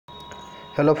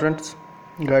Hello friends,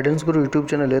 guidance গুরু YouTube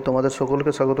চ্যানেলে তোমাদের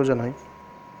সকলকে স্বাগত জানাই।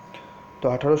 তো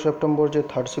 18 সেপ্টেম্বর যে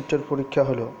থার্ড শিফটের পরীক্ষা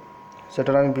হলো,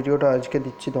 সেটার আমি ভিডিওটা আজকে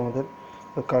দিচ্ছি তোমাদের।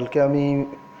 তো কালকে আমি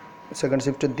সেকেন্ড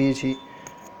শিফটের দিয়েছি।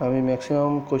 আমি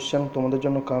ম্যাক্সিমাম কোশ্চেন তোমাদের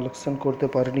জন্য কালেকশন করতে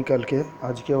পারিনি কালকে।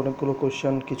 আজকে অনেকগুলো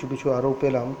কোশ্চেন কিছু আরও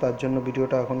পেলাম, তার জন্য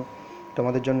ভিডিওটা এখন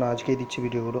তোমাদের জন্য আজকেই দিচ্ছি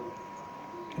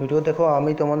ভিডিও দেখো।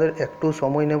 আমি তোমাদের একটু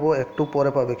সময় নেব, একটু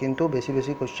পরে পাবে, কিন্তু বেশি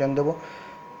বেশি কোশ্চেন দেবো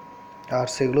আর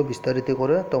সেগুলো বিস্তারিত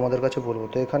করে তোমাদের কাছে বলবো।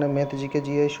 তো এখানে ম্যাথ, জিকে,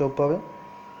 জিআই সব পাবে।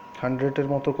 100-এর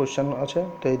মতো কোশ্চেন আছে।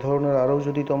 তো এই ধরনের আরও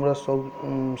যদি তোমরা সব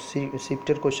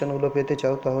শিফটের কোশ্চেনগুলো পেতে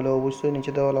চাও, তাহলে অবশ্যই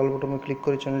নিচে দেওয়া লাল বাটনে ক্লিক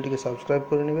করে চ্যানেলটিকে সাবস্ক্রাইব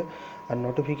করে নেবে। আর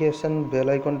নোটিফিকেশান বেল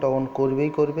আইকনটা অন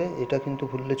করবে, এটা কিন্তু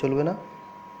ভুললে চলবে না।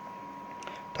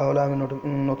 তাহলে আমি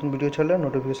নতুন ভিডিও ছাড়লে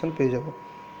নোটিফিকেশান পেয়ে যাব।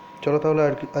 চলো তাহলে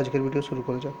আজকের ভিডিও শুরু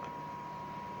করা যাক।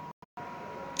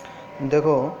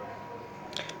 দেখো,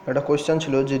 একটা কোয়েশ্চেন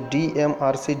ছিল যে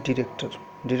ডিএমআরসি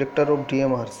ডিরেক্টর অফ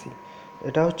ডিএমআরসি,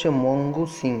 এটা হচ্ছে মঙ্গু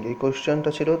সিং। এই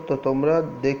কোয়েশ্চেনটা ছিল। তো তোমরা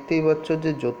দেখতেই পাচ্ছ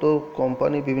যে যত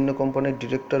কোম্পানি, বিভিন্ন কোম্পানির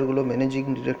ডিরেক্টরগুলো, ম্যানেজিং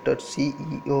ডিরেক্টর,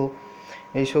 সিইও,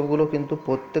 এইসবগুলো কিন্তু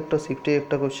প্রত্যেকটা শিফটে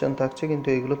একটা কোয়েশ্চেন থাকছে, কিন্তু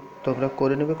এগুলো তোমরা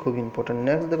করে নেবে, খুব ইম্পর্টেন্ট।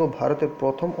 নেক্সট দেখো, ভারতের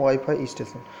প্রথম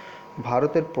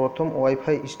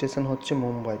ওয়াইফাই স্টেশন হচ্ছে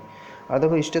মুম্বাই। আর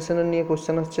দেখো, স্টেশনের নিয়ে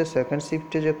কোয়েশ্চেন আসছে। সেকেন্ড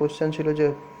শিফটে যে কোয়েশ্চেন ছিল যে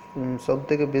সব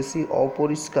থেকে বেশি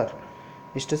অপরিষ্কার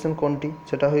স্টেশন কোনটি,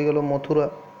 সেটা হয়ে গেল মথুরা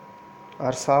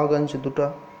আর শাহগঞ্জ, দুটা।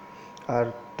 আর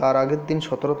তার আগের দিন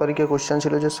 17 তারিখে কোয়েশ্চেন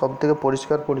ছিল যে সব থেকে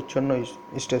পরিষ্কার পরিচ্ছন্ন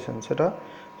স্টেশন, সেটা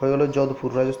হয়ে গেলো যোধপুর,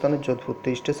 রাজস্থানের যোধপুর। তো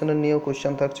স্টেশনের নিয়েও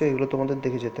কোয়েশ্চেন থাকছে, এগুলো তোমাদের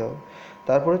দেখে যেতে হবে।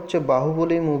 তারপর হচ্ছে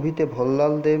বাহুবলী মুভিতে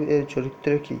ভল্লাল দেব এর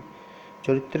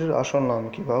চরিত্রের আসল নাম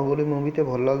কি? বাহুবলী মুভিতে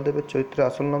ভল্লাল দেবের চরিত্রের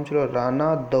আসল নাম ছিল রানা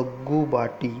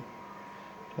দগ্গুবাটি।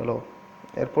 চলো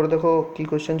এরপরে দেখো কি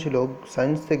কোয়েশ্চেন ছিল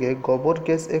সায়েন্স থেকে, গোবর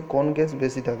গ্যাসে কোন গ্যাস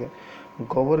বেশি থাকে?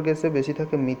 গোবর গ্যাসে বেশি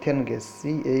থাকে মিথেন গ্যাস,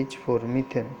 CH4,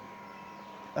 মিথেন।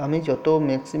 আমি যত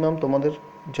ম্যাক্সিমাম তোমাদের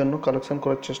জন্য কালেকশন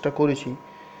করার চেষ্টা করেছি।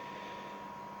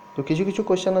 তো কিছু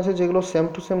কোয়েশ্চেন আছে যেগুলো সেম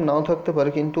টু সেম নাও থাকতে পারে,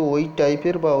 কিন্তু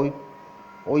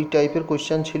ওই টাইপের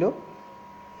কোয়েশ্চেন ছিল,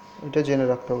 এটা জেনে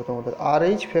রাখতে হবে তোমাদের।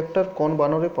 RH ফ্যাক্টর কোন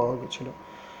বানরে পাওয়া গেছিল?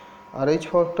 RH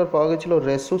ফ্যাক্টর পাওয়া গেছিল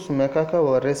রেসুস ম্যাকাকা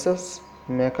বা রেসাস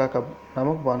ম্যাকাকা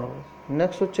নামক বানরে।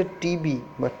 নেক্সট হচ্ছে টিবি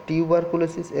বা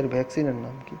টিউবারকুলোসিস, এর ভ্যাকসিনের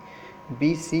নাম কি?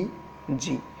 BCG।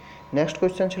 নেক্সট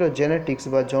কোয়েশ্চেন ছিল জেনেটিক্স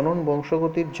বা জনন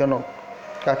বংশগতির জনক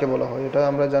কাকে বলা হয়? এটা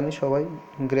আমরা জানি সবাই,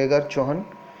 গ্রেগার চৌহান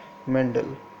মেন্ডেল।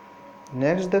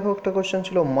 নেক্সট দেখো, একটা কোয়েশ্চেন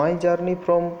ছিল my journey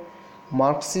from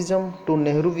Marxism two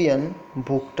Nehruvian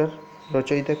বুকটার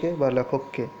রচয়িতাকে বা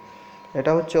লেখককে?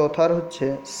 এটা হচ্ছে অথার হচ্ছে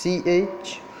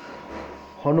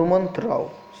হনুমন্ত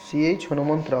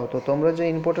রাও। তো তোমরা যে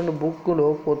ইম্পর্টেন্ট বুকগুলো,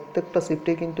 প্রত্যেকটা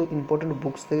শিফটে কিন্তু ইম্পর্টেন্ট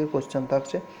বুকস থেকে কোশ্চেন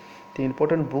থাকছে। তো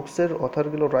ইম্পর্টেন্ট বুকসের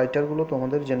অথারগুলো, রাইটারগুলো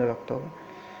তোমাদের জেনে রাখতে হবে।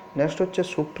 নেক্সট হচ্ছে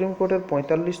সুপ্রিম কোর্টের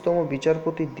 45তম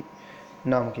বিচারপতি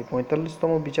নাম কি?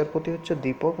 45তম বিচারপতি হচ্ছে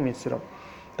দীপক মিশ্রা।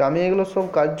 তো আমি এগুলো সব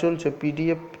কাজ চলছে,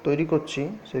 PDF তৈরি করছি।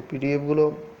 সেই PDFগুলো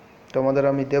তোমাদের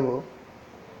আমি দেব।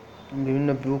 বিভিন্ন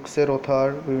বুকসের অথার,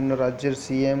 বিভিন্ন রাজ্যের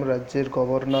CM, রাজ্যের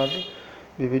গভর্নর,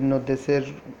 বিভিন্ন দেশের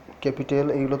ক্যাপিটাল,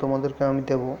 এইগুলো তোমাদেরকে আমি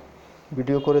দেবো,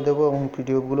 ভিডিও করে দেবো এবং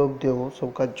PDFগুলো দেবো। সব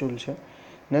কাজ চলছে।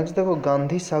 নেক্সট দেখো,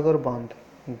 গান্ধী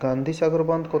সাগর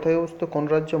বাঁধ কোথায় অবস্থিত? কোন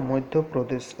রাজ্য?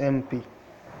 মধ্যপ্রদেশ, MP।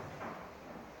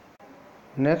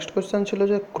 নেক্সট কোয়েশ্চেন ছিল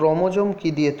যে ক্রোমোজোম কি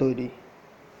দিয়ে তৈরি?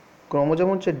 ক্রোমোজোম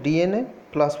হচ্ছে DNA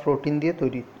প্লাস প্রোটিন দিয়ে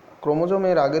তৈরি। ক্রোমোজোম,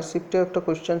 এর আগের শিফটে একটা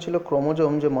কোয়েশ্চেন ছিল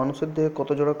ক্রোমোজোম, যে মানুষের দেহে কত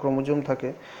জোড়া ক্রোমোজোম থাকে।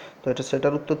 তো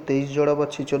সেটার উত্তর 23 জোড়া বা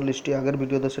 46টি, আগের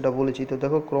ভিডিওতে সেটা বলেছি। তো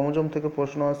দেখো, ক্রোমোজোম থেকে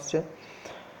প্রশ্ন আসছে।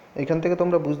 এখান থেকে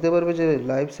তোমরা বুঝতে পারবে যে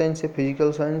লাইফ সায়েন্সে, ফিজিক্যাল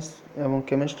সায়েন্স এবং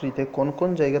কেমিস্ট্রিতে কোন কোন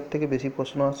জায়গার থেকে বেশি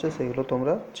প্রশ্ন আসছে, সেগুলো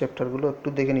তোমরা চ্যাপ্টারগুলো একটু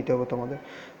দেখে নিতে হবে তোমাদের।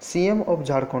 CM অফ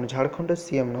ঝাড়খণ্ডের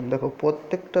CM নাম দেখো,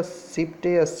 প্রত্যেকটা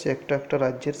শিফটেই আসছে একটা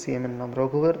রাজ্যের CM এর নাম,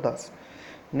 রঘুবর দাস।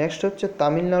 নেক্সট হচ্ছে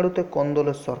তামিলনাড়ুতে কোন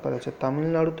দলের সরকার আছে?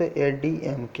 তামিলনাড়ুতে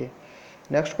ADMK।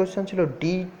 নেক্সট কোয়েশ্চেন ছিল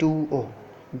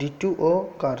D2O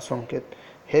কার সংকেত?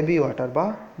 হেভি ওয়াটার বা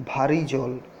ভারী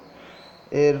জল,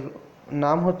 এর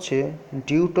নাম হচ্ছে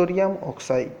ডিউটোরিয়াম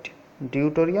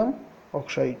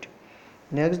অক্সাইড।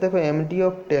 নেক্সট দেখো, MD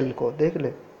অফ টেলকো, দেখলে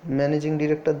ম্যানেজিং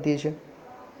ডিরেক্টর দিয়েছে।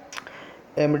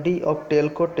 MD অফ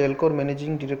টেলকোর ম্যানেজিং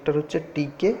ডিরেক্টর হচ্ছে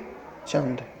TK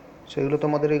চাঁদ। সেগুলো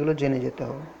তোমাদের এগুলো জেনে যেতে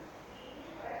হবে।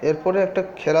 এরপরে একটা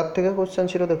খেলার থেকে কোশ্চেন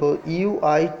ছিল, দেখো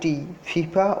UIT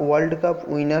FIFA world cup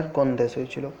winner কোন দেশ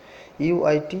হয়েছিল?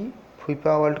 UIT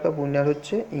FIFA world cup winner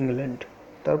হচ্ছে ইংল্যান্ড।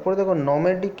 তারপরে দেখো,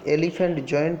 nomadic elephant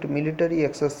joint military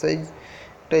exercise,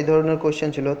 একটা এই ধরনের কোশ্চেন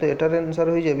ছিল। তো এটার অ্যান্সার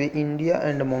হয়ে যাবে ইন্ডিয়া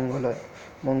অ্যান্ড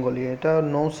মঙ্গোলিয়া। এটা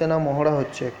নৌসেনা মহড়া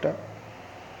হচ্ছে একটা।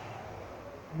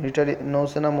 মিলিটারি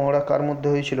নৌসেনা মহড়া কার মধ্যে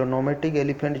হয়েছিল? Nomadic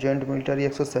elephant joint military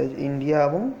exercise India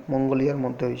এবং মঙ্গোলিয়ার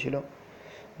মধ্যে হয়েছিল।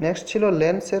 নেক্সট ছিল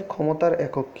লেন্সের ক্ষমতার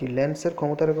একক কী? লেন্সের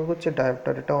ক্ষমতার একক হচ্ছে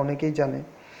ডায়োপ্টার, এটা অনেকেই জানে।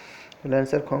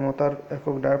 লেন্সের ক্ষমতার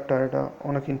একক ডায়োপ্টার, এটা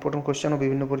অনেক ইম্পর্টেন্ট কোয়েশ্চেনও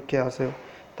বিভিন্ন পরীক্ষায় আসে।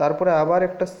 তারপরে আবার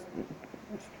একটা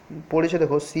পড়েছে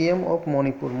দেখো, সিএম অফ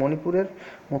মণিপুর, মণিপুরের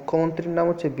মুখ্যমন্ত্রীর নাম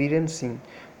হচ্ছে বীরেন সিং।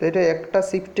 তো এটা একটা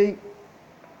শিফটেই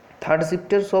থার্ড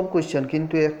শিফটের সব কোয়েশ্চেন,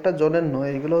 কিন্তু একটা জনের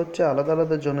নয়, এগুলো হচ্ছে আলাদা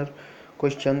আলাদা জনের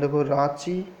কোয়েশ্চেন। দেখো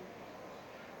রাঁচি,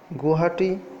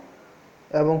 গুয়াহাটি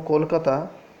এবং কলকাতা,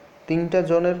 তিনটা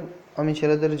জনের আমি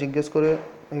ছেলেদের জিজ্ঞেস করে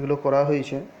এগুলো করা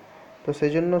হয়েছে। তো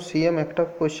সেই জন্য সিএম একটা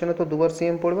কোয়েশ্চেনে তো দুবার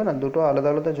সিএম পড়বে না, দুটো আলাদা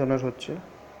আলাদা জনের হচ্ছে।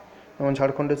 যেমন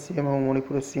ঝাড়খণ্ডের সিএম এবং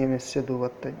মণিপুরের সিএম এসছে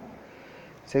দুবার, তাই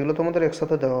সেগুলো তোমাদের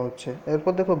একসাথে দেওয়া হচ্ছে।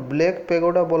 এরপর দেখো ব্ল্যাক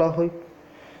পেগোডা বলা হয়,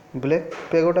 ব্ল্যাক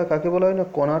পেগোডা কাকে বলা হয় না?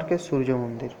 কোণার্কের সূর্য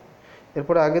মন্দির।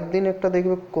 এরপর আগের দিন একটা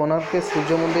দেখবে কোণার্কের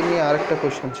সূর্য মন্দির নিয়ে আরেকটা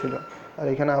কোয়েশ্চেন ছিল, আর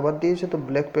এখানে আবার দিয়েছে, তো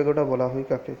ব্ল্যাক পেগোডা বলা হয়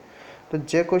কাকে? তো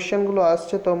যে কোয়েশ্চেনগুলো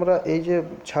আসছে তোমরা এই যে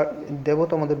দেবো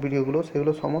তোমাদের ভিডিওগুলো,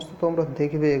 সেগুলো সমস্ত তোমরা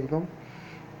দেখবে একদম,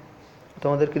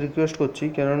 তোমাদেরকে রিকোয়েস্ট করছি।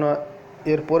 কেননা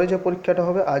এরপরে যে পরীক্ষাটা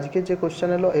হবে, আজকে যে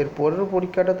কোয়েশ্চেন এলো, এর পরের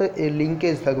পরীক্ষাটাতে এই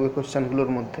লিঙ্কেজ থাকবে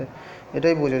কোয়েশ্চেনগুলোর মধ্যে।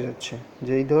 এটাই বোঝা যাচ্ছে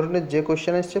যে এই ধরনের যে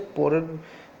কোয়েশ্চেন এসছে পরের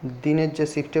দিনের যে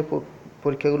শিফটে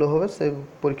পরীক্ষাগুলো হবে, সেই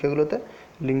পরীক্ষাগুলোতে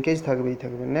লিঙ্কেজ থাকবেই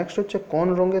থাকবে। নেক্সট হচ্ছে কোন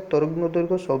রঙের তরঙ্গ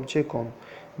দৈর্ঘ্য সবচেয়ে কম?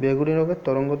 বেগুনি রঙের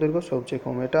তরঙ্গ দৈর্ঘ্য সবচেয়ে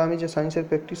কম। এটা আমি যে সায়েন্সের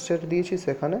প্র্যাকটিস সেট দিয়েছি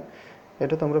সেখানে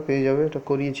এটা তোমরা পেয়ে যাবে, এটা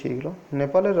করিয়েছি এগুলো।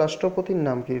 নেপালের রাষ্ট্রপতির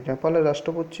নাম কি? নেপালের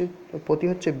রাষ্ট্রপতি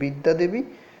হচ্ছে বিদ্যা দেবী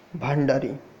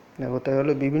ভান্ডারী। দেখো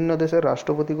তাহলে বিভিন্ন দেশের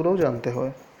রাষ্ট্রপতিগুলোও জানতে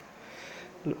হয়।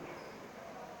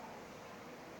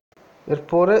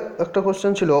 এরপরে একটা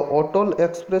কোশ্চেন ছিল অটল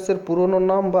এক্সপ্রেসের পুরনো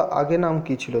নাম বা আগে নাম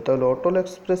কি ছিল? তাহলে অটল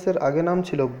এক্সপ্রেসের আগে নাম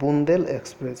ছিল বুন্দেল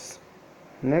এক্সপ্রেস।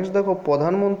 নেক্সট দেখো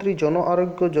প্রধানমন্ত্রী জন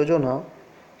আরোগ্য যোজনা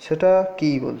সেটা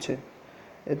কী বলছে?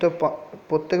 এটা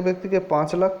প্রত্যেক ব্যক্তিকে 5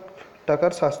 লাখ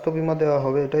টাকার স্বাস্থ্য বিমা দেওয়া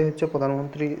হবে, এটাই হচ্ছে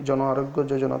প্রধানমন্ত্রী জন আরোগ্য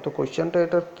যোজনা। তো কোয়েশ্চেনটা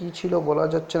এটা কী ছিল বলা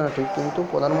যাচ্ছে না ঠিক, কিন্তু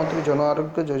প্রধানমন্ত্রী জন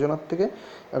আরোগ্য যোজনার থেকে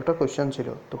একটা কোয়েশ্চেন ছিল।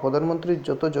 তো প্রধানমন্ত্রীর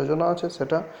যত যোজনা আছে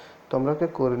সেটা তোমরাকে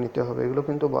করে নিতে হবে, এগুলো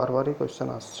কিন্তু বারবারই কোয়েশ্চেন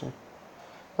আসছে।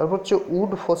 তারপর হচ্ছে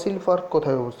উড ফসিল পার্ক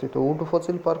কোথায় অবস্থিত? উড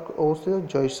ফসিল পার্ক অবস্থিত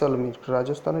জয়সলমীর,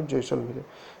 রাজস্থানের জয়সলমীরে।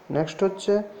 নেক্সট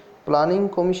হচ্ছে প্ল্যানিং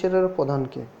কমিশনের প্রধান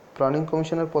কে? প্ল্যানিং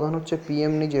কমিশনের প্রধান হচ্ছে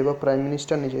পিএম নিজে বা প্রাইম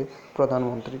মিনিস্টার নিজে,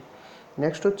 প্রধানমন্ত্রী।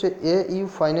 নেক্সট হচ্ছে ইউ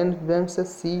ফাইন্যান্স ব্যাঙ্কসের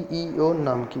সিইও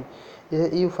নাম কি?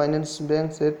 ইউ ফাইন্যান্স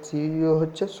ব্যাঙ্কসের সিইও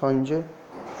হচ্ছে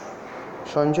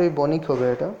সঞ্জয় বণিক হবে,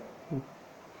 এটা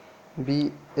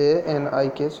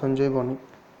BANIK, সঞ্জয় বণিক।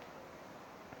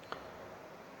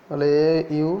 তাহলে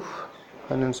ইউ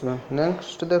ফাইন্যান্স ব্যাঙ্ক।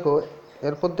 নেক্সট দেখো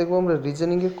এরপর দেখবো আমরা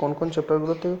রিজনিংয়ের কোন কোন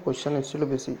চ্যাপ্টারগুলো থেকে কোয়েশ্চেন এসেছিলো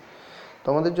বেশি।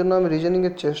 তোমাদের জন্য আমি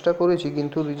রিজনিংয়ের চেষ্টা করেছি,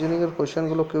 কিন্তু রিজনিংয়ের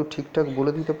কোয়েশ্চেনগুলো কেউ ঠিকঠাক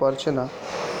বলে দিতে পারছে না,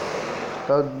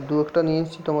 তাও দু একটা নিয়ে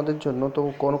এসেছি তোমাদের জন্য। তো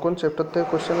কোন কোন চ্যাপ্টার থেকে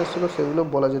কোয়েশ্চেন এসেছিলো সেগুলো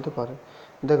বলা যেতে পারে।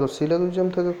 দেখো সিলোজিজম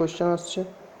থেকে কোয়েশ্চেন আসছে,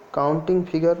 কাউন্টিং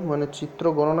ফিগার মানে চিত্র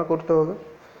গণনা করতে হবে,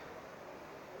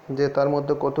 যে তার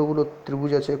মধ্যে কতগুলো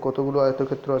ত্রিভুজ আছে, কতগুলো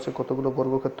আয়তক্ষেত্র আছে, কতগুলো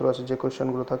বর্গক্ষেত্র আছে, যে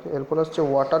কোয়েশ্চেনগুলো থাকে। এরপর আসছে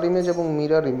ওয়াটার ইমেজ এবং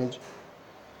মিরার ইমেজ,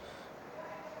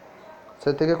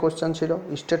 সে থেকে কোয়েশ্চেন ছিল।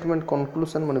 স্টেটমেন্ট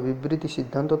কনক্লুশন মানে বিবৃতি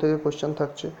সিদ্ধান্ত থেকে কোয়েশ্চেন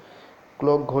থাকছে।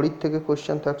 ক্লক ঘড়ির থেকে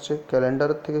কোয়েশ্চেন থাকছে।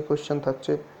 ক্যালেন্ডারের থেকে কোয়েশ্চেন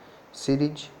থাকছে।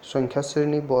 সিরিজ সংখ্যা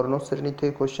শ্রেণী বর্ণ শ্রেণী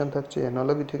থেকে কোয়েশ্চেন থাকছে।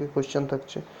 অ্যানালজি থেকে কোয়েশ্চেন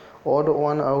থাকছে। অড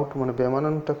ওয়ান আউট মানে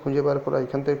বেমানানটা খুঁজে বার করা,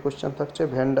 এখান থেকে কোয়েশ্চেন থাকছে।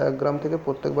 ভ্যান ডায়াগ্রাম থেকে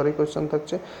প্রত্যেকবারই কোয়েশ্চেন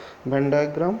থাকছে। ভ্যান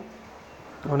ডায়াগ্রাম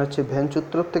মানে হচ্ছে ভ্যান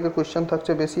চিত্র থেকে কোয়েশ্চেন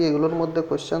থাকছে বেশি, এগুলোর মধ্যে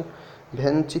কোয়েশ্চেন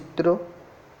ভ্যান চিত্র,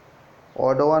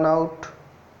 odd one out,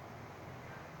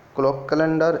 clock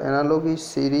calendar, analogy,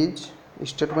 series,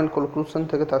 statement conclusion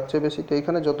থেকে থাকছে বেশি। তো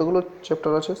এখানে যতগুলো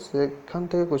চ্যাপ্টার আছে সেখান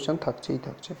থেকে কোয়েশ্চেন থাকছেই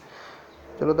থাকছে।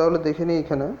 চলো তাহলে দেখে নিই।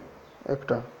 এখানে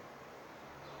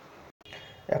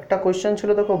একটা কোয়েশ্চেন ছিল,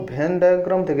 দেখো ভ্যান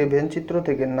ডায়াগ্রাম থেকে, ভ্যান চিত্র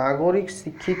থেকে নাগরিক,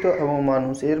 শিক্ষিত এবং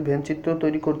মানুষ এর ভ্যান চিত্র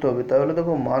তৈরি করতে হবে। তাহলে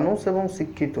দেখো মানুষ এবং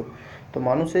শিক্ষিত, তো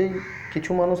মানুষেই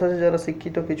কিছু মানুষ আছে যারা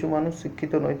শিক্ষিত, কিছু মানুষ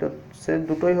শিক্ষিত নয়, তো সে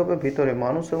দুটোই হবে ভিতরে,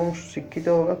 মানুষ এবং শিক্ষিত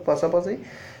হবে পাশাপাশি,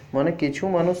 মানে কিছু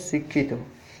মানুষ শিক্ষিত।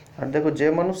 আর দেখো যে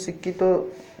মানুষ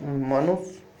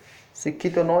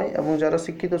শিক্ষিত নয় এবং যারা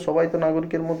শিক্ষিত সবাই তো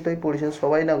নাগরিকের মধ্যেই পড়েছে,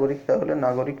 সবাই নাগরিক, তাহলে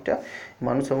নাগরিকটা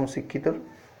মানুষ এবং শিক্ষিতর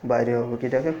বাইরে হবে,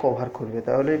 এটাকে কভার করবে।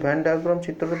 তাহলে এই ভ্যান ডায়াগ্রাম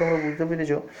চিত্রটা তোমরা বুঝতে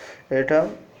পেরেছ, এটা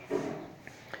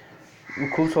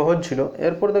খুব সহজ ছিল।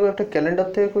 এরপর দেখো একটা ক্যালেন্ডার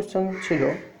থেকে কোয়েশ্চেন ছিল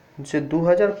যে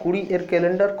 2020 এর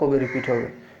ক্যালেন্ডার কবে রিপিট হবে?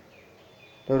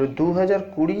 তাহলে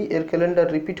 2020 এর ক্যালেন্ডার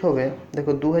রিপিট হবে।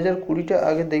 দেখো 2020টা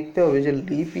আগে দেখতে হবে যে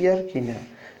লিপ ইয়ার কি না।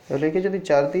 তাহলে একে যদি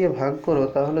 4 দিয়ে ভাগ করো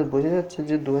তাহলে বোঝা যাচ্ছে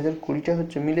যে 2020টা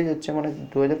হচ্ছে মিলে যাচ্ছে, মানে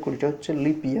 2020টা হচ্ছে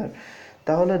লিপ ইয়ার।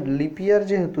 তাহলে লিপ ইয়ার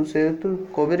সেহেতু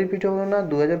কবে রিপিট হবে না,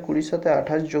 2020 সাথে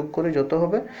 28 যোগ করে যত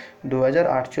হবে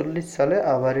 2048 সালে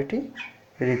আবার এটি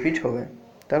রিপিট হবে।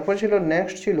 তারপর ছিল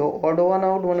নেক্সট ছিল অড ওয়ান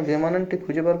আউট, মানে বেমানানটি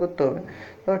খুঁজে বার করতে হবে।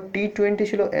 তারপর T20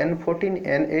 ছিল N14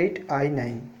 N8 I9।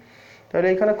 তাহলে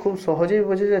এখানে খুব সহজেই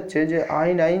বোঝা যাচ্ছে যে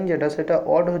I9 যেটা সেটা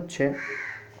অড হচ্ছে,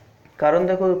 কারণ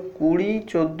দেখো 20,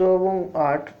 14 এবং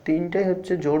 8 তিনটাই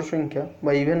হচ্ছে জোড় সংখ্যা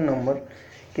বা ইভেন নাম্বার,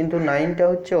 কিন্তু 9টা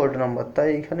হচ্ছে অড নাম্বার, তাই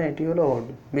এখানে এটি হলো অড,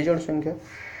 বিজোড় সংখ্যা।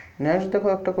 নেক্সট দেখো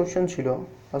একটা কোশ্চেন ছিল,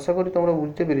 আশা করি তোমরা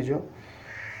বুঝতে পেরেছো।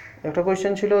 একটা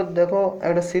কোশ্চেন ছিল, দেখো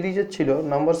একটা সিরিজের ছিল,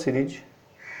 নাম্বার সিরিজ।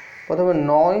 প্রথমে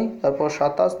 9, তারপর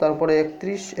 27, তারপরে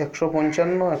 31,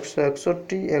 155,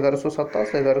 161, 1127,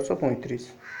 1135।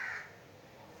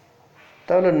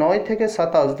 তাহলে 9 থেকে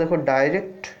 27 দেখো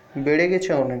ডাইরেক্ট বেড়ে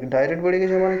গেছে, অনেক ডাইরেক্ট বেড়ে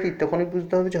গেছে, মানে কি তখনই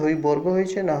বুঝতে হবে যে হয় বর্গ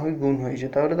হয়েছে না হয় গুণ হয়েছে।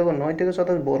 তাহলে দেখো 9 থেকে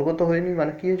 27 বর্গ তো হয়নি,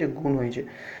 মানে কি হয়েছে, গুণ হয়েছে।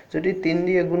 সেটি 3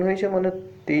 দিয়ে গুণ হয়েছে, মানে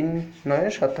 3 9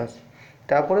 27।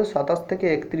 তারপরে 27 থেকে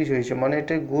 31 হয়েছে, মানে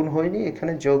এটা গুণ হয়নি,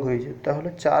 এখানে যোগ হয়েছে, তাহলে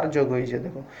 4 যোগ হয়েছে।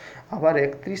 দেখো আবার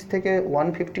 31 থেকে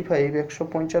 155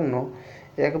 155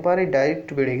 একবারে ডাইরেক্ট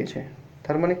বেড়ে গেছে,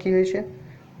 তার মানে কি হয়েছে,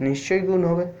 নিশ্চয়ই গুণ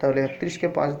হবে। তাহলে 31কে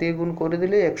 5 দিয়ে গুণ করে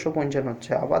দিলে 155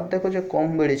 হচ্ছে। আবার দেখো যে কম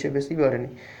বেড়েছে, বেশি বাড়েনি,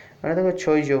 মানে দেখো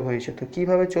 6 যোগ হয়েছে। তো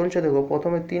কীভাবে চলছে দেখো,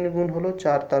 প্রথমে 3 গুণ হলো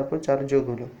 4, তারপর 4 যোগ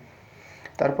হলো,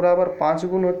 তারপরে আবার 5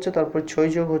 গুণ হচ্ছে, তারপর 6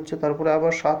 যোগ হচ্ছে, তারপরে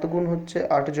আবার 7 গুণ হচ্ছে,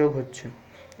 8 যোগ হচ্ছে,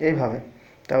 এইভাবে।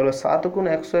 তাহলে 7 গুণ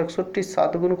 161,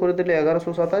 7 গুণ করে দিলে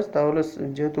 1127। তাহলে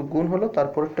যেহেতু গুণ হলো,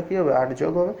 তারপরেরটা কী হবে, 8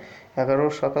 যোগ হবে।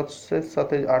 1127-এর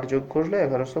সাথে 8 যোগ করলে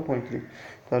 1135।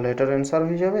 তাহলে এটার অ্যান্সার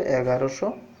হয়ে যাবে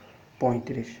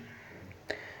 1135।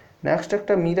 নেক্সট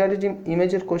একটা মিরার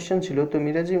ইমেজের কোশ্চেন ছিল। তো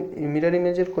মিরার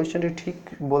ইমেজের কোশ্চেনটি ঠিক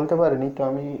বলতে পারিনি, তো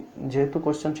আমি যেহেতু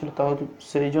কোশ্চেন ছিল তাও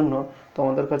সেই জন্য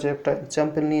তোমাদের কাছে একটা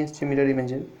এক্সাম্পল নিয়ে এসেছি মিরার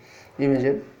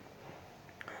ইমেজের।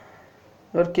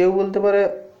 এবার কেউ বলতে পারে,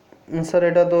 স্যার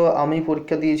এটা তো আমি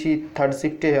পরীক্ষা দিয়েছি থার্ড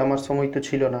শিফটে, আমার সময় তো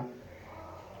ছিল না।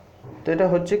 তো এটা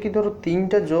হচ্ছে কি, ধরো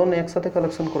 3টা জন একসাথে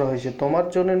কালেকশন করা হয়েছে, তোমার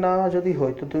জনে না যদি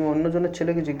হয় তো তুমি অন্য জনের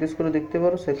ছেলেকে জিজ্ঞেস করে দেখতে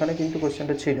পারো, সেখানে কিন্তু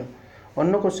কোশ্চেনটা ছিল।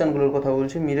 অন্য কোশ্চেনগুলোর কথা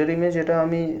বলছি, মিরর ইমেজ এটা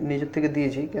আমি নিজের থেকে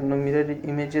দিয়েছি, কেন মিরর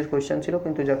ইমেজের কোশ্চেন ছিল,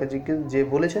 কিন্তু যাকে যে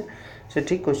বলেছে সে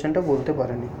ঠিক কোশ্চেনটা বলতে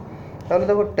পারেনি। তাহলে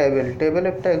দেখো টেবিল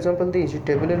একটা এক্সাম্পল দিয়েছি।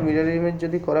 টেবিলের মিরর ইমেজ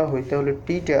যদি করা হয় তাহলে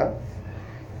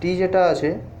টি যেটা আছে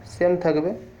সেম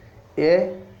থাকবে।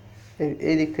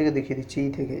 এই দিক থেকে দেখিয়ে দিচ্ছি,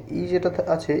 থেকে যেটা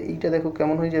আছে এইটা দেখো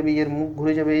কেমন হয়ে যাবে, এর মুখ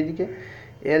ঘুরে যাবে এইদিকে।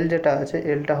 এল যেটা আছে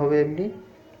এলটা হবে এমনি,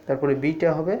 তারপরে বিটা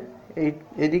হবে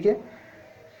এইদিকে,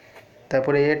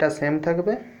 তারপরে এটা সেম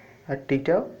থাকবে আর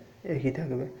টিটাও একই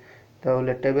থাকবে।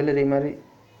 তাহলে টেবিলের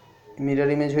মিরর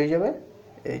ইমেজ হয়ে যাবে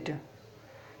এইটা।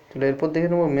 তাহলে এরপর দেখে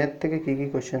নেবো ম্যাথ থেকে কী কী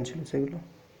কোশ্চেন ছিল সেগুলো।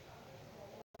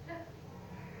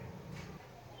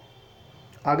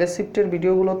 আগের শিফটের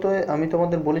ভিডিওগুলোতে আমি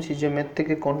তোমাদের বলেছি যে ম্যাথ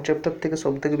থেকে কোন চ্যাপ্টার থেকে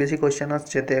সব থেকে বেশি কোশ্চেন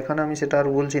আসছে, তো এখানে আমি সেটা আর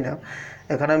বলছি না।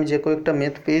 এখানে আমি যে কয়েকটা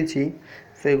ম্যাথ পেয়েছি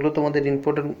সেগুলো তোমাদের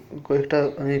ইম্পর্টেন্ট কয়েকটা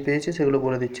আমি পেয়েছি, সেগুলো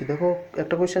বলে দিচ্ছি। দেখো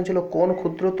একটা কোশ্চেন ছিল, কোন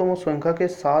ক্ষুদ্রতম সংখ্যাকে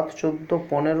 7, 14,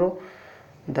 15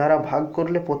 দ্বারা ভাগ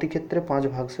করলে প্রতি ক্ষেত্রে 5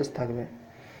 ভাগশেষ থাকবে।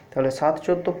 তাহলে 7,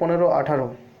 14, 15, 18।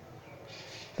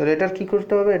 তাহলে এটার কী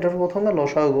করতে হবে, এটার প্রথমে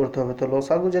লসাগু করতে হবে। তো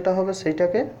লসাগু যেটা হবে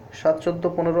সেইটাকে 7, 14,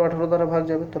 15, 18 দ্বারা ভাগ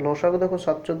যাবে। তো লসাগু দেখো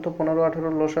 7, 14, 15,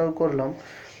 18 লসাগু করলাম।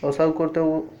 লসাগু করতেও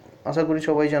আশা করি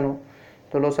সবাই জানো।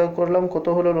 তো লসাগু করলাম, কত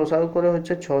হলো, লসাগু করে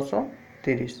হচ্ছে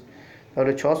 630।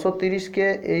 তাহলে 630কে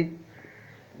এই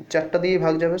 4টা দিয়েই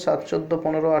ভাগ যাবে, 7, 14,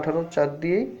 15, 18 4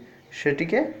 দিয়েই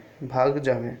সেটিকে ভাগ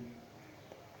যাবে।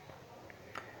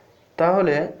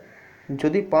 তাহলে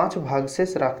যদি 5 ভাগশেষ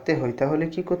রাখতে হয় তাহলে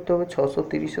কি করতে হবে,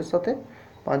 630-এর সাথে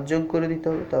 5 যোগ করে দিতে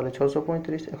হবে, তাহলে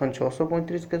 635। এখন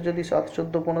 635কে যদি 7,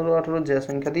 14, 15, 18 যে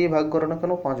সংখ্যা দিয়ে ভাগ করো না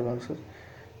কেন 5 ভাগশেষ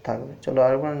থাকবে। চলো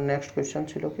আর নেক্সট কোয়েশ্চেন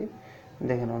ছিল কি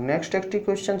দেখে নাও। নেক্সট একটি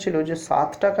কোয়েশ্চেন ছিল যে 7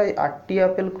 টাকায় 8টি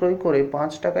আপেল ক্রয় করে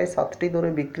 5 টাকায় 7টি দরে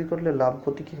বিক্রি করলে লাভ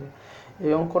ক্ষতি কী হবে।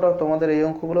 এই অঙ্কটা তোমাদের, এই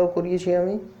অঙ্কগুলোও করিয়েছি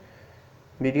আমি,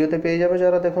 ভিডিওতে পেয়ে যাবে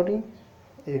যারা দেখোনি।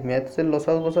 এই ম্যাথসের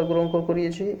লসাগু অঙ্ক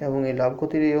করিয়েছি এবং এই লাভ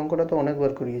ক্ষতির এই অঙ্কটা তো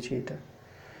অনেকবার করিয়েছি। এটা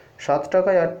 7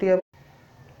 টাকায় 8টি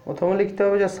প্রথমে লিখতে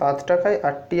হবে যে 7 টাকায়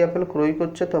 8টি আপেল ক্রয়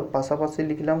করছে, তো পাশাপাশি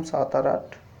লিখলাম 7 আর 8।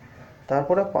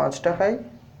 তারপরে 5 টাকায়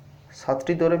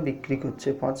 7টি দরে বিক্রি করছে,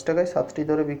 5 টাকায় 7টি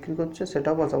দরে বিক্রি করছে,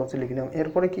 সেটাও পাশাপাশি লিখলাম।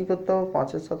 এরপরে কী করতে হবে,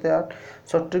 5-এর সাথে 8,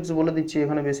 শর্ট ট্রিক্স বলে দিচ্ছি,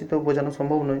 এখানে বেশি তো বোঝানো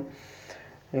সম্ভব নয়,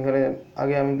 এখানে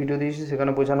আগে আমি ভিডিও দিয়েছি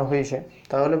সেখানে বোঝানো হয়েছে।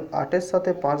 তাহলে 8-এর সাথে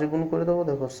 5 গুণ করে দেবো।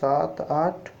 দেখো 7,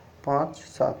 8, 5,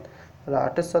 7। তাহলে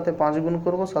 8-এর সাথে 5 গুণ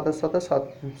করবো, 7-এর সাথে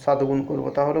 7 গুণ করবো,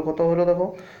 তাহলে কত হলো দেখো,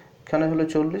 এখানে হলো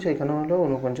 40, এখানে হলো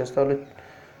 49। তাহলে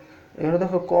এখানে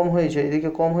দেখো কম হয়েছে, এদিকে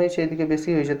কম হয়েছে, এদিকে বেশি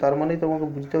হয়েছে, তার মানেই তোমাকে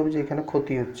বুঝতে হবে যে এখানে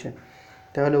ক্ষতি হচ্ছে।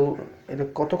 তাহলে এটা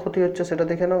কত ক্ষতি হচ্ছে সেটা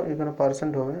দেখে নাও। এখানে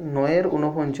পার্সেন্ট হবে 9 এর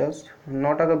 49,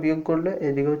 9 টাকা বিয়োগ করলে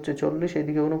এদিকে হচ্ছে 40,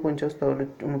 এদিকে 49, তাহলে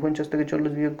 49 থেকে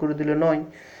 40 বিয়োগ করে দিলে 9,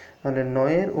 তাহলে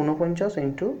 9 এর 49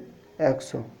 ইন্টু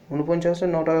 100, 49-এর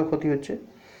 9 টাকা ক্ষতি হচ্ছে,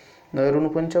 9 এর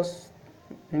 49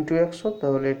 ইন্টু 100,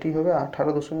 তাহলে এটি হবে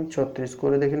 18.36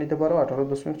 করে দেখে নিতে পারো।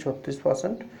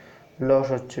 18.36% লস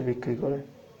হচ্ছে বিক্রি করে।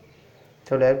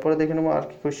 তাহলে এরপরে দেখে নেবো আর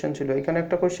কি কোয়েশ্চেন ছিল। এখানে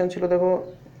একটা কোয়েশ্চেন ছিল দেখো,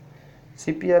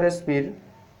 সিপিআরএসবির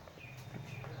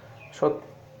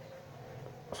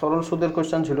সরল সুদের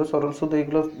কোয়েশ্চেন ছিল। সরল সুদ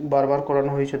এইগুলো বারবার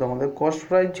করানো হয়েছে তোমাদের। কস্ট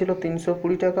প্রাইস ছিল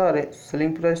 320 টাকা আর সেলিং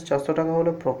প্রাইস 400 টাকা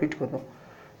হলে প্রফিট কত?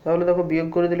 তাহলে দেখো বিয়োগ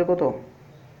করে দিলে কত,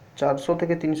 400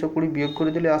 থেকে 320 বিয়োগ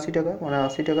করে দিলে 80 টাকা, মানে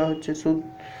 80 টাকা হচ্ছে সুদ,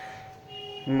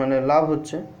 মানে লাভ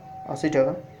হচ্ছে 80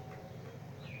 টাকা।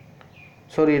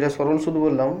 সরি, এটা সরল সুদ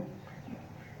বললাম,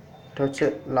 এটা হচ্ছে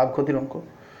লাভ ক্ষতির অঙ্ক।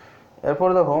 এরপর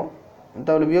দেখো,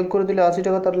 তাহলে বিয়োগ করে দিলে 80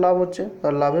 টাকা তার লাভ হচ্ছে,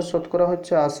 তার লাভের শতকরা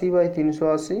হচ্ছে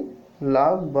 80/380,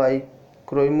 লাভ বাই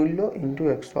ক্রয় মূল্য ইন্টু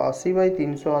 100।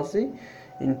 80/380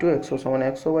 ইন্টু 100 সমান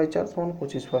 100/4 সমান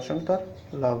 25% তার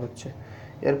লাভ হচ্ছে।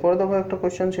 এরপরে দেখো একটা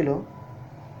কোয়েশ্চেন ছিল,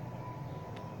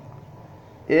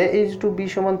 A/B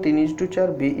সমান 3/4,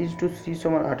 B/C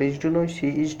সমান 8/9,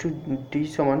 C/D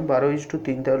সমান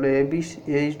 12/3। তাহলে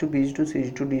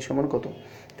A/B/C/D সমান কত?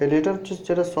 তাহলে এটা হচ্ছে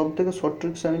যেটা সব থেকে শর্ট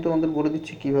ট্রিক্স, আমি তোমাদের বলে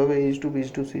দিচ্ছি কীভাবে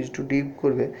A/B/C/D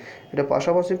করবে। এটা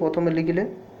পাশাপাশি প্রথমে লিখলে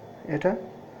এটা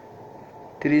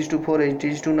 3/4,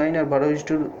 8/9 আর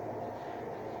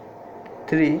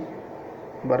 12/3,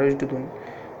 12/2।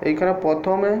 এইখানে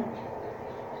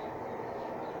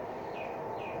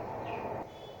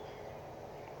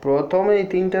প্রথমে এই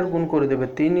তিনটার গুণ করে দেবে,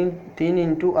 3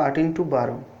 ইন্টু 8 ইন্টু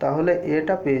 12, তাহলে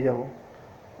এটা পেয়ে যাব।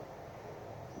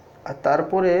 আর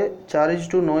তারপরে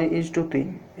 4/9/3,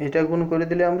 এটা গুণ করে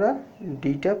দিলে আমরা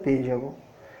ডিটা পেয়ে যাব।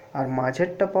 আর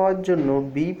মাঝেরটা পাওয়ার জন্য,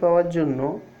 বি পাওয়ার জন্য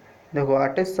দেখো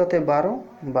 8-এর সাথে 12,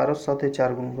 12-এর সাথে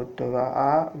 4 গুণ করতে হবে,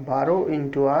 12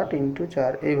 ইন্টু 8 ইন্টু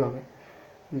 4, এইভাবে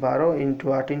 12 ইন্টু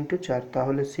 8 ইন্টু 4,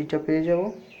 তাহলে সিটা পেয়ে যাব।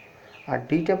 আর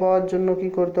ডিটা পাওয়ার জন্য কি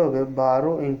করতে হবে,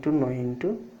 12 ইন্টু 9 ইন্টু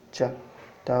 4,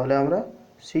 তাহলে আমরা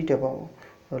সিটা পাবো।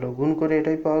 তাহলে গুণ করে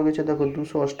এটাই পাওয়া গেছে। দেখো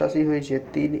 288 হয়েছে,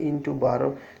 3 ইন্টু 12,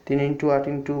 3 ইন্টু 8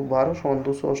 ইন্টু 12 সমান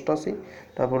 288।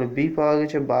 তারপরে বি পাওয়া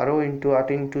গেছে 12 ইন্টু 8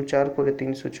 ইন্টু 4 করে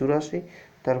 384।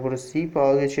 তারপরে সি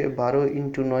পাওয়া গেছে 12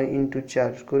 ইন্টু 9 ইন্টু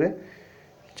 4 করে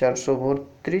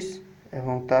 432।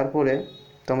 এবং তারপরে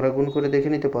তোমরা গুণ করে দেখে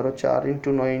নিতে পারো, 4 ইন্টু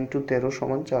 9 ইন্টু 13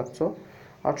 সমান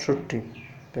 468।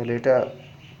 তাহলে এটা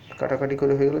কাটাকাটি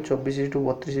করে হয়ে গেল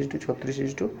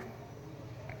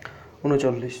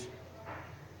 24/32/36/39।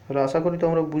 তাহলে আশা করি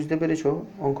তোমরা বুঝতে পেরেছো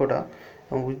অঙ্কটা,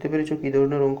 এবং বুঝতে পেরেছো কী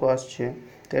ধরনের অঙ্ক আসছে।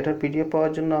 তো এটার পিডিএফ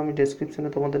পাওয়ার জন্য আমি ডেসক্রিপশনে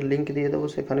তোমাদের লিঙ্ক দিয়ে দেবো,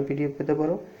 সেখানে পিডিএফ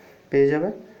পেয়ে যাবে।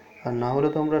 আর না হলে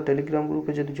তোমরা টেলিগ্রাম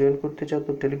গ্রুপে যদি জয়েন করতে চাও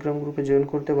তো টেলিগ্রাম গ্রুপে জয়েন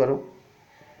করতে পারো।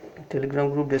 টেলিগ্রাম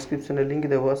গ্রুপ ডেসক্রিপশনে লিঙ্ক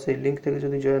দেবো, আর সেই লিঙ্ক থেকে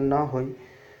যদি জয়েন না হই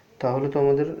তাহলে তো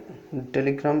আমাদের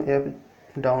টেলিগ্রাম অ্যাপ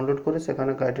ডাউনলোড করে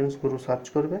সেখানে গাইডেন্স গুরু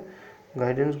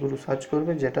সার্চ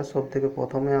করবে, যেটা সব থেকে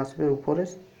প্রথমে আসবে উপরে,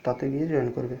 তাতে গিয়ে জয়েন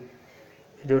করবে।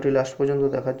 ভিডিওটি লাস্ট পর্যন্ত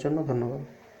দেখার জন্য ধন্যবাদ।